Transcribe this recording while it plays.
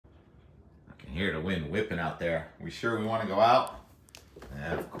can hear the wind whipping out there. We sure we want to go out?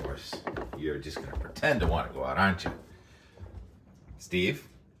 And of course, you're just going to pretend to want to go out, aren't you? Steve,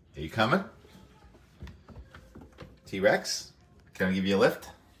 are you coming? T-Rex, can I give you a lift?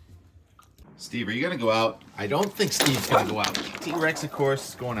 Steve, are you going to go out? I don't think Steve's going to go out. T-Rex, of course,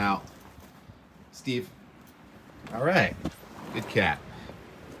 is going out. Steve. All right. Good cat.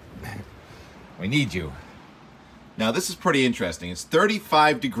 We need you. Now, this is pretty interesting. It's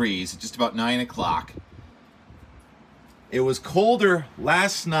 35 degrees at just about 9 o'clock. It was colder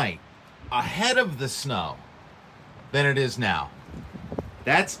last night, ahead of the snow, than it is now.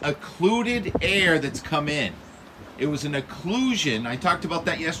 That's occluded air that's come in. It was an occlusion. I talked about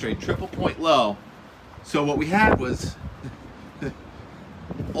that yesterday, triple point low. So what we had was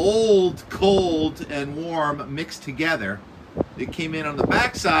old, cold, and warm mixed together. It came in on the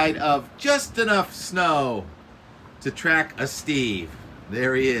backside of just enough snow to track a Steve.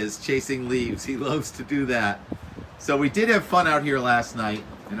 There he is, chasing leaves. He loves to do that. So we did have fun out here last night,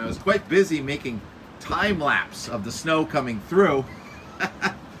 and I was quite busy making time lapse of the snow coming through.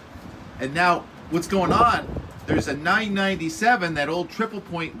 And now what's going on, there's a 997, that old triple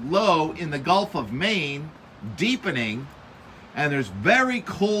point low in the Gulf of Maine, deepening, and there's very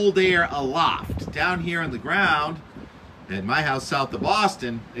cold air aloft. Down here on the ground, at my house south of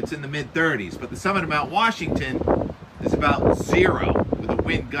Boston, it's in the mid-30s, but the summit of Mount Washington is about 0, with a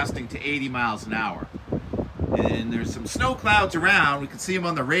wind gusting to 80 miles an hour. And there's some snow clouds around. We can see them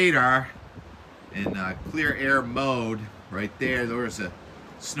on the radar in clear air mode right there. There's a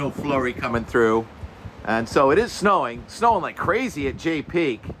snow flurry coming through. And so it is snowing like crazy at Jay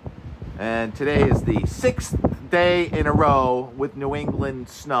Peak. And today is the 6th day in a row with New England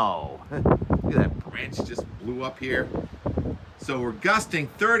snow. Look at that branch just blew up here. So we're gusting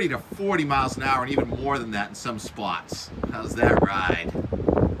 30 to 40 miles an hour and even more than that in some spots. How's that ride?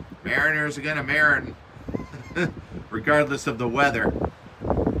 Mariners are gonna marin, regardless of the weather.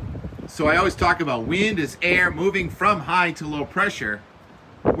 So I always talk about wind is air moving from high to low pressure.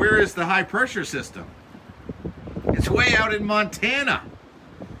 Where is the high pressure system? It's way out in Montana.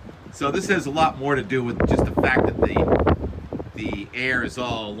 So this has a lot more to do with just the fact that the air is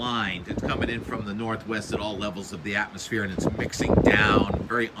all aligned. It's coming in from the northwest at all levels of the atmosphere, and it's mixing down,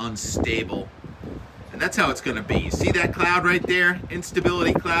 very unstable. And that's how it's going to be. You see that cloud right there?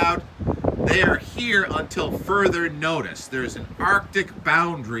 Instability cloud? They are here until further notice. There's an Arctic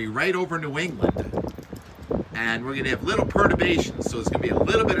boundary right over New England. And we're going to have little perturbations, so it's going to be a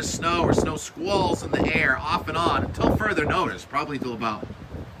little bit of snow or snow squalls in the air off and on until further notice, probably till about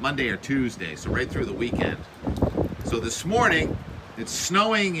Monday or Tuesday, so right through the weekend. So this morning, it's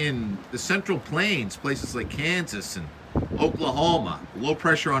snowing in the Central Plains, places like Kansas and Oklahoma. Low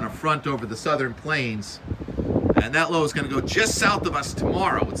pressure on a front over the southern plains. And that low is going to go just south of us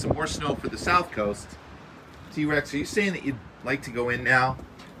tomorrow with some more snow for the south coast. T-Rex, are you saying that you'd like to go in now?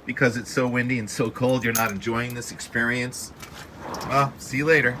 Because it's so windy and so cold, you're not enjoying this experience? Well, see you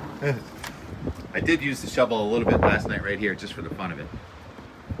later. I did use the shovel a little bit last night right here, just for the fun of it.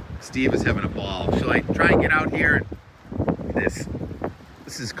 Steve is having a ball. Shall I try and get out here?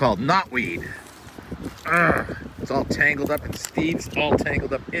 This is called knotweed. It's all tangled up, and Steve's all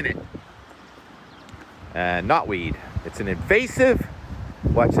tangled up in it. Knotweed. It's an invasive.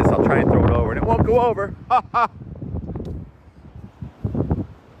 Watch this, I'll try and throw it over, and it won't go over. Ha ha!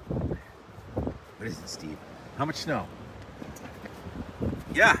 What is it, Steve? How much snow?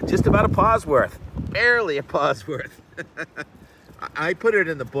 Yeah, just about a paw's worth. Barely a paw's worth. I put it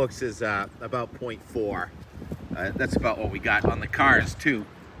in the books as about 0.4. That's about what we got on the cars, too.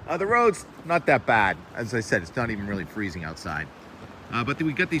 The road's not that bad. As I said, it's not even really freezing outside. But then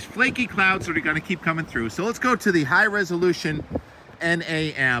we got these flaky clouds that are going to keep coming through. So let's go to the high-resolution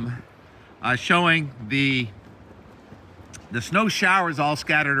NAM showing the snow showers all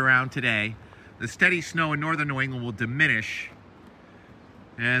scattered around today. The steady snow in northern New England will diminish.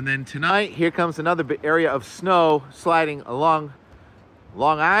 And then tonight, here comes another area of snow sliding along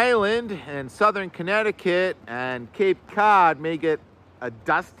Long Island and southern Connecticut, and Cape Cod may get a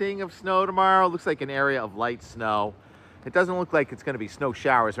dusting of snow tomorrow. Looks like an area of light snow. It doesn't look like it's going to be snow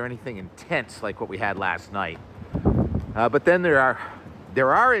showers or anything intense like what we had last night. But then there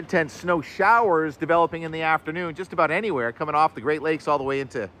are intense snow showers developing in the afternoon just about anywhere, coming off the Great Lakes all the way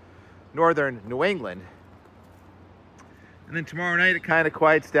into northern New England. And then tomorrow night it kind of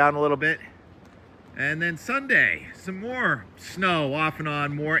quiets down a little bit. And then Sunday, some more snow off and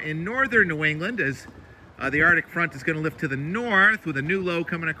on more in northern New England as the Arctic front is going to lift to the north with a new low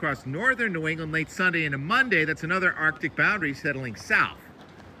coming across northern New England late Sunday into Monday. That's another Arctic boundary settling south.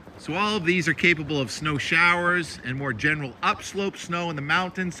 So all of these are capable of snow showers and more general upslope snow in the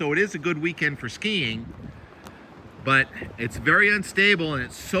mountains, so it is a good weekend for skiing. But it's very unstable and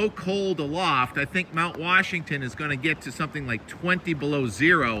it's so cold aloft. I think Mount Washington is going to get to something like 20 below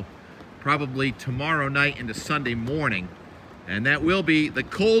zero probably tomorrow night into Sunday morning. And that will be the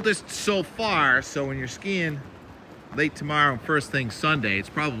coldest so far, so when you're skiing late tomorrow and first thing Sunday, it's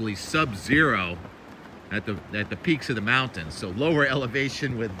probably sub-zero at the peaks of the mountains. So lower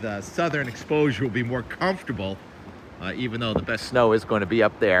elevation with southern exposure will be more comfortable, even though the best snow is going to be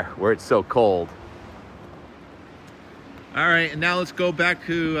up there where it's so cold. All right, and now let's go back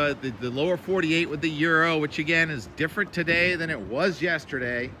to the lower 48 with the Euro, which again is different today than it was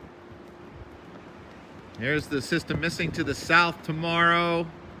yesterday. Here's the system missing to the south tomorrow.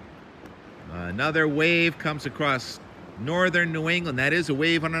 Another wave comes across northern New England. That is a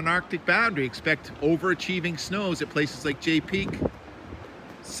wave on an Arctic boundary. Expect overachieving snows at places like Jay Peak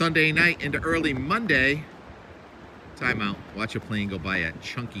Sunday night into early Monday. Time out. Watch a plane go by a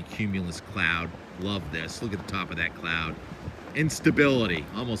chunky cumulus cloud. Love this. Look at the top of that cloud. Instability.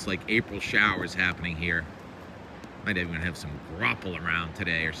 Almost like April showers happening here. Might even have some grapple around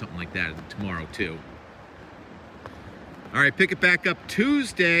today or something like that tomorrow too. All right, pick it back up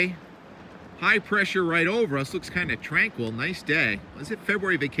Tuesday. High pressure right over us. Looks kind of tranquil. Nice day. Is it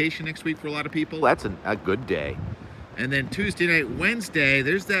February vacation next week for a lot of people? That's a good day. And then Tuesday night, Wednesday,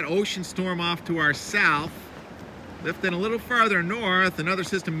 there's that ocean storm off to our south. Lifting a little farther north. Another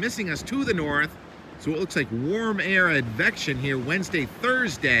system missing us to the north. So it looks like warm air advection here Wednesday,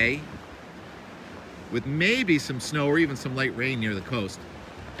 Thursday. With maybe some snow or even some light rain near the coast.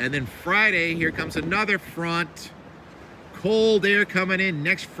 And then Friday, here comes another front. Cold air coming in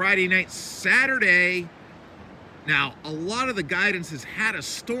next Friday night, Saturday. Now, a lot of the guidance has had a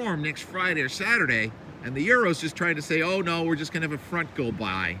storm next Friday or Saturday, and the Euro's just trying to say, oh no, we're just gonna have a front go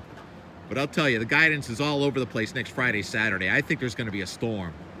by. But I'll tell you, the guidance is all over the place next Friday, Saturday. I think there's gonna be a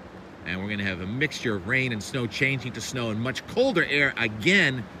storm. And we're gonna have a mixture of rain and snow changing to snow and much colder air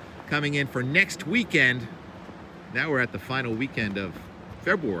again coming in for next weekend. Now we're at the final weekend of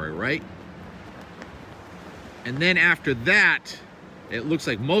February, right? And then after that, it looks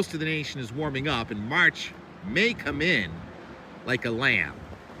like most of the nation is warming up, and March may come in like a lamb.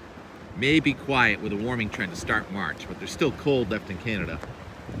 May be quiet with a warming trend to start March, but there's still cold left in Canada.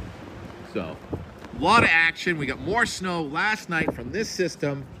 So, a lot of action. We got more snow last night from this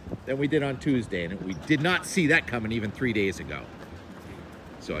system than we did on Tuesday, and we did not see that coming even 3 days ago.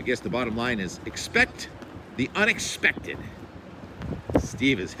 So I guess the bottom line is expect the unexpected.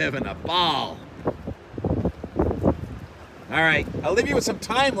 Steve is having a ball. All right, I'll leave you with some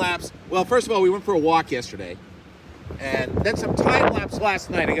time lapse. Well, first of all, we went for a walk yesterday, and then some time lapse last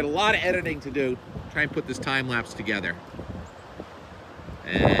night. I got a lot of editing to do, try and put this time lapse together.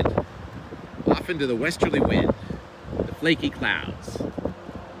 And off into the westerly wind, the flaky clouds.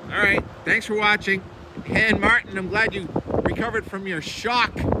 All right, thanks for watching. And Martin, I'm glad you recovered from your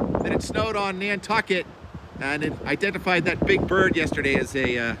shock that it snowed on Nantucket, and it identified that big bird yesterday as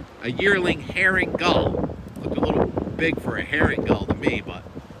a yearling herring gull. Looked a little big for a herring gull to me, but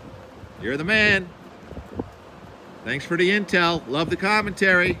you're the man. Thanks for the intel. Love the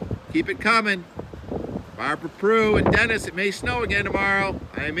commentary. Keep it coming. Barbara Prue and Dennis, it may snow again tomorrow.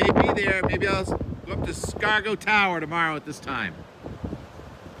 I may be there. Maybe I'll go up to Scargo Tower tomorrow at this time.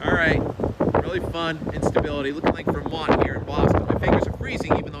 All right. Really fun. Instability. Looking like Vermont here in Boston. My fingers are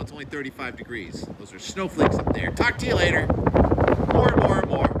freezing even though it's only 35 degrees. Those are snowflakes up there. Talk to you later. More and more and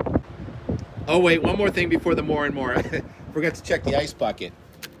more. Oh wait, one more thing before the more and more. Forgot to check the ice bucket.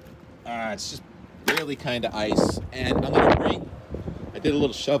 It's just barely kind of ice. And I'm gonna bring, I did a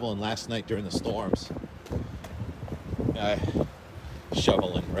little shoveling last night during the storms.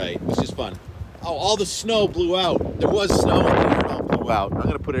 Shoveling, right, it was just fun. Oh, all the snow blew out. There was snow and it all blew out. I'm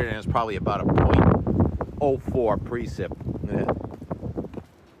gonna put it in as probably about a 0.04 precip.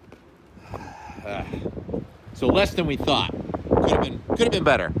 So less than we thought. Could have been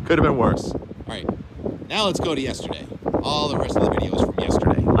better. Could have been worse. All right, now let's go to yesterday. All the rest of the videos from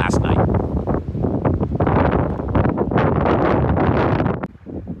yesterday, last night.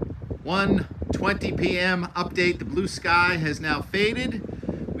 1:20 p.m. update. The blue sky has now faded.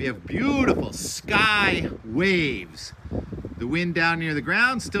 We have beautiful sky waves. The wind down near the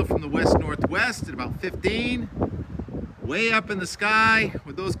ground, still from the west-northwest at about 15. Way up in the sky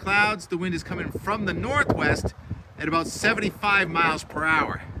with those clouds, the wind is coming from the northwest at about 75 miles per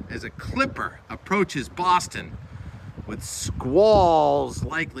hour as a clipper approaches Boston with squalls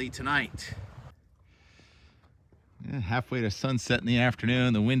likely tonight. Yeah, halfway to sunset in the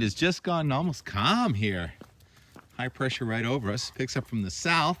afternoon, the wind has just gone almost calm here. high pressure right over us. Picks up from the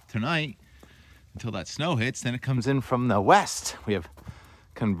south tonight until that snow hits. Then it comes in from the west. We have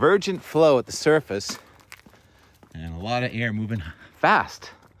convergent flow at the surface and a lot of air moving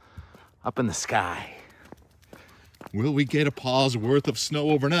fast up in the sky. Will we get a paw's worth of snow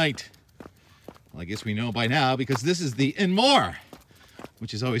overnight? Well, I guess we know by now because this is the and more,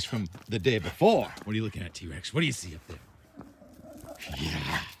 which is always from the day before. What are you looking at, T-Rex? What do you see up there?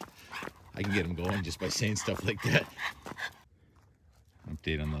 Yeah, I can get him going just by saying stuff like that.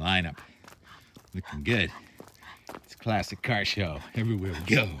 Update on the lineup. Looking good. It's a classic car show everywhere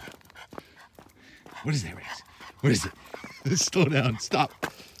we go. What is that, Rex? What is it? Slow down, stop.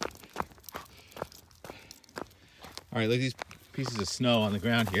 All right, look at these pieces of snow on the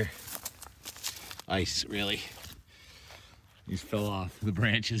ground here. Ice, really. These fell off the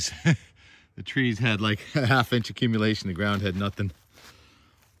branches. The trees had like a half-inch accumulation. The ground had nothing.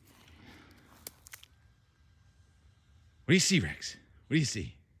 What do you see, Rex? What do you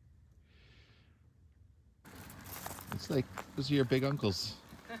see? It's like those are your big uncles.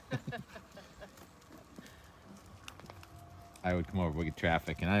 I would come over, we get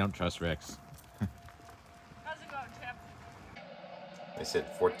traffic, and I don't trust Rex. How's it going, Chip? They said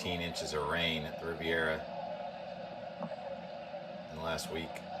 14 inches of rain at the Riviera in the last week.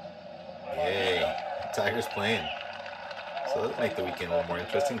 Yay, the Tigers playing. So that'll make the weekend a little more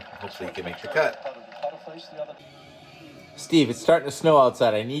interesting. Hopefully you can make the cut. Steve, it's starting to snow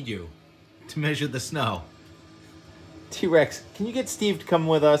outside. I need you to measure the snow. T-Rex, can you get Steve to come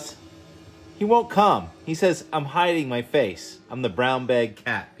with us? He won't come. He says, I'm hiding my face. I'm the brown bag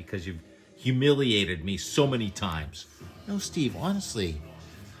cat because you've humiliated me so many times. No, Steve, honestly,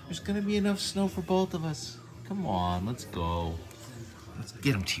 there's gonna be enough snow for both of us. Come on, let's go. Let's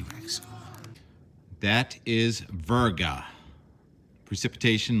get him, T-Rex. That is Virga.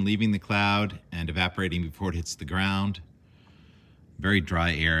 Precipitation leaving the cloud and evaporating before it hits the ground. Very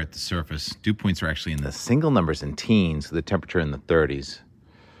dry air at the surface. Dew points are actually in the single numbers in teens, so the temperature in the 30s.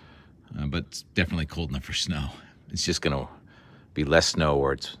 But it's definitely cold enough for snow. It's just gonna be less snow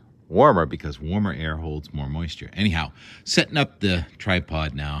where it's warmer because warmer air holds more moisture. Anyhow, setting up the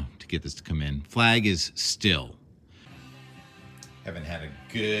tripod now to get this to come in. Flag is still. Haven't had a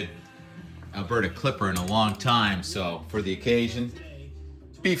good Alberta clipper in a long time, so for the occasion,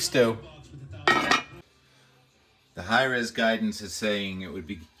 beef stew. The high-res guidance is saying it would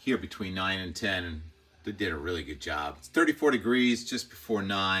be here between 9 and 10, and they did a really good job. It's 34 degrees just before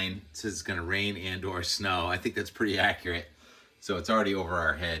 9. It says it's gonna rain and or snow. I think that's pretty accurate. So it's already over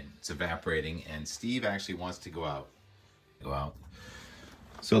our head. It's evaporating, and Steve actually wants to go out.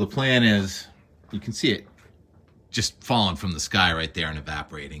 So the plan is, you can see it just falling from the sky right there and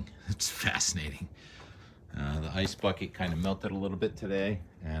evaporating. It's fascinating. The ice bucket kind of melted a little bit today,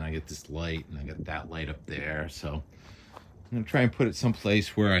 and I get this light, and I got that light up there. So I'm gonna try and put it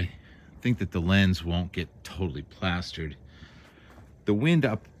someplace where I think that the lens won't get totally plastered. The wind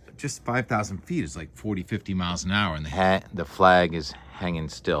up just 5,000 feet is like 40, 50 miles an hour, and the flag is hanging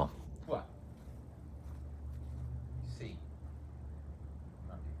still. What? See?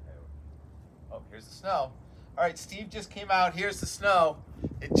 Oh, here's the snow. All right, Steve just came out. Here's the snow.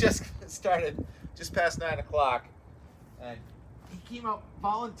 It just started just past 9 o'clock, and he came out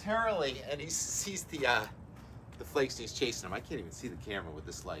voluntarily, and he sees the flakes, and he's chasing them. I can't even see the camera with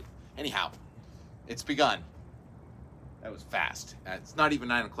this light. Anyhow, it's begun. That was fast. It's not even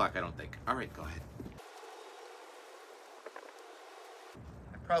 9 o'clock, I don't think. All right, go ahead.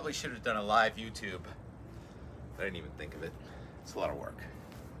 I probably should have done a live YouTube, but I didn't even think of it. It's a lot of work.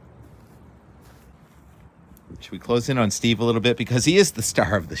 Should we close in on Steve a little bit? Because he is the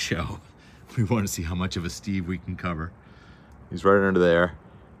star of the show. We want to see how much of a Steve we can cover. He's right under there.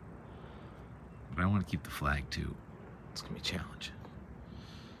 But I want to keep the flag too. It's going to be a challenge.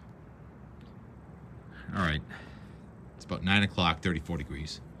 All right. It's about 9 o'clock, 34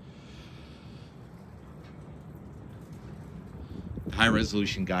 degrees. The high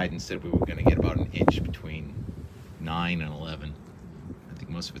resolution guidance said we were going to get about an inch between 9 and 11. I think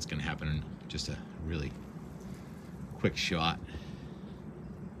most of it's going to happen in just a really quick shot.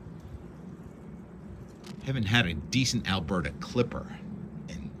 Haven't had a decent Alberta clipper,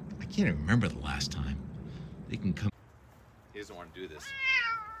 and I can't even remember the last time. They can come. He doesn't want to do this.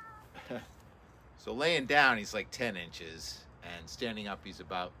 So laying down, he's like 10 inches, and standing up, he's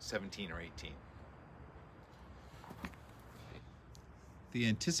about 17 or 18. The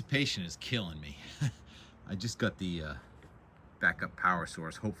anticipation is killing me. I just got the backup power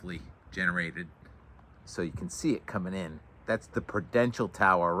source, hopefully generated, so you can see it coming in. That's the Prudential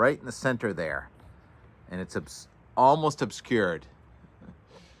Tower right in the center there. And it's almost obscured.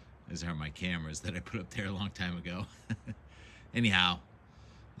 These are my cameras that I put up there a long time ago. Anyhow,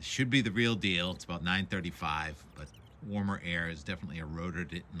 this should be the real deal. It's about 9:35, but warmer air has definitely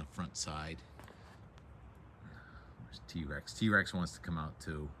eroded it in the front side. There's T-Rex. T-Rex wants to come out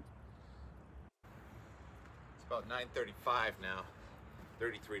too. It's about 9:35 now,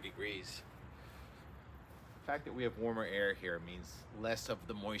 33 degrees. The fact that we have warmer air here means less of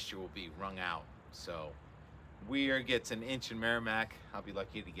the moisture will be wrung out. So Weir gets an inch in Merrimack. I'll be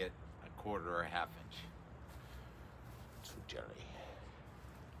lucky to get a quarter or a half inch. So jelly.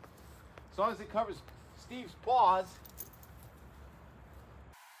 As long as it covers Steve's paws.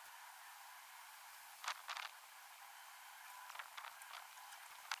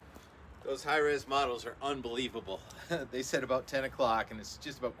 Those high-res models are unbelievable. They said about 10 o'clock and it's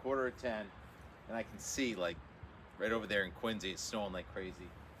just about 9:45. And I can see, like, right over there in Quincy, it's snowing like crazy.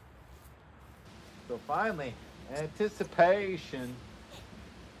 So finally, anticipation.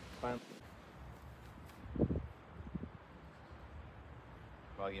 Finally.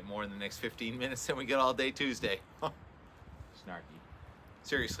 Probably get more in the next 15 minutes than we get all day Tuesday. Snarky.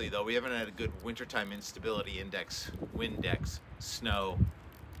 Seriously though, we haven't had a good wintertime instability index, windex, snow,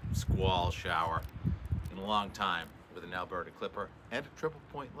 squall shower in a long time with an Alberta clipper and a triple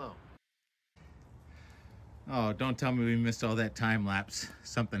point low. Oh, don't tell me we missed all that time lapse.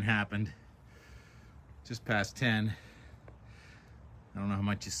 Something happened. Just past 10. I don't know how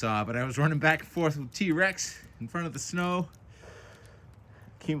much you saw, but I was running back and forth with T-Rex in front of the snow,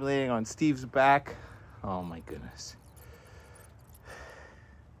 accumulating on Steve's back. Oh my goodness.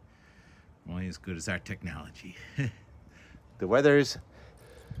 Only as good as our technology. The weather's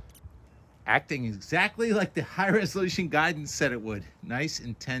acting exactly like the high resolution guidance said it would. Nice,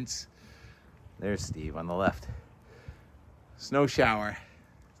 intense. There's Steve on the left. Snow shower.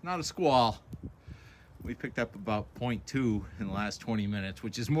 It's not a squall. We picked up about 0.2 in the last 20 minutes,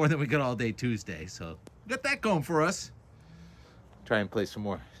 which is more than we got all day Tuesday. So got that going for us. Try and play some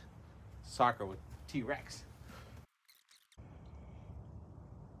more soccer with T-Rex.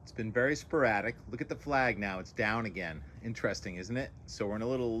 It's been very sporadic. Look at the flag now. It's down again. Interesting, isn't it? So we're in a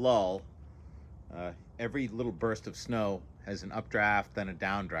little lull. Every little burst of snow has an updraft, then a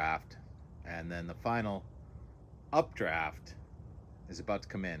downdraft. And then the final updraft is about to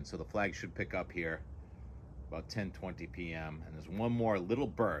come in. So the flag should pick up here about 10:20 p.m. And there's one more little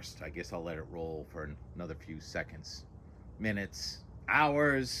burst. I guess I'll let it roll for another few seconds, minutes,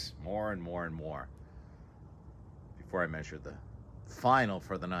 hours, more and more and more before I measure the final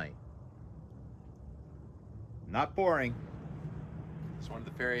for the night. Not boring. Just one of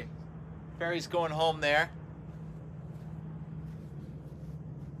the ferries going home there.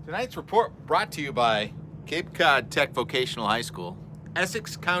 Tonight's report brought to you by Cape Cod Tech Vocational High School,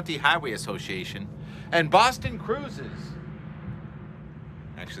 Essex County Highway Association, and Boston Cruises.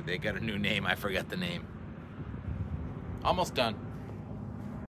 Actually, they got a new name. I forgot the name. Almost done.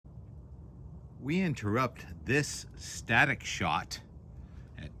 We interrupt this static shot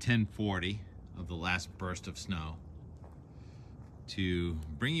at 10:40 of the last burst of snow to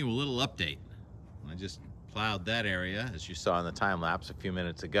bring you a little update. I just plowed that area, as you saw in the time lapse a few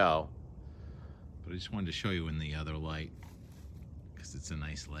minutes ago, but I just wanted to show you in the other light because it's a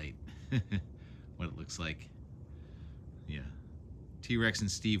nice light. What it looks like. Yeah, T-Rex and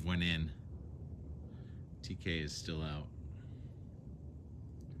Steve went in. TK is still out.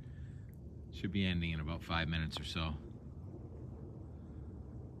 Should be ending in about 5 minutes or so.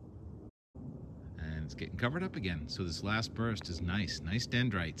 And it's getting covered up again. So this last burst is nice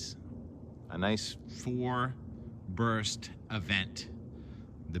dendrites. A nice 4 burst event.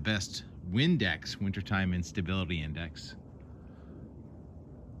 The best Windex, wintertime instability index.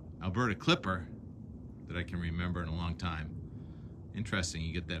 Alberta clipper that I can remember in a long time. Interesting,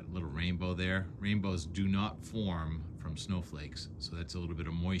 you get that little rainbow there. Rainbows do not form from snowflakes, so that's a little bit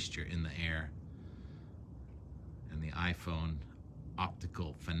of moisture in the air. And the iPhone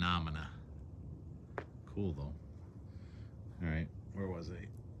optical phenomena. Cool though. All right, where was I?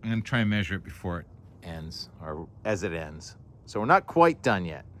 I'm gonna try and measure it before it ends, or as it ends. So we're not quite done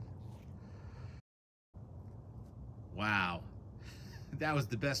yet. Wow, that was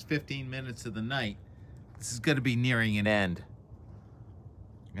the best 15 minutes of the night. This is gonna be nearing an end.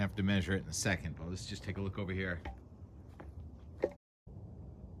 I'm gonna have to measure it in a second, but let's just take a look over here.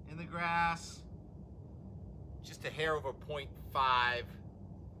 In the grass, just a hair over 0.5.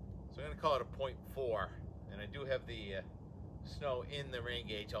 So I'm gonna call it a 0.4. And I do have the snow in the rain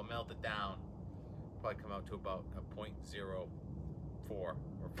gauge. I'll melt it down. Probably come out to about a 0.04 or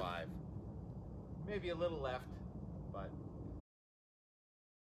 5. Maybe a little left, but.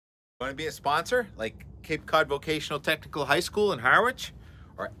 Want to be a sponsor like Cape Cod Vocational Technical High School in Harwich?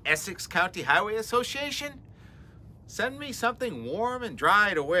 or Essex County Highway Association? Send me something warm and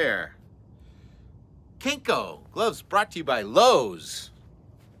dry to wear. Kinko, gloves brought to you by Lowe's.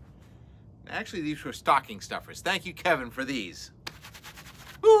 Actually, these were stocking stuffers. Thank you, Kevin, for these.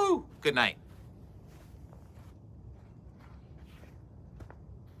 Woo! Good night.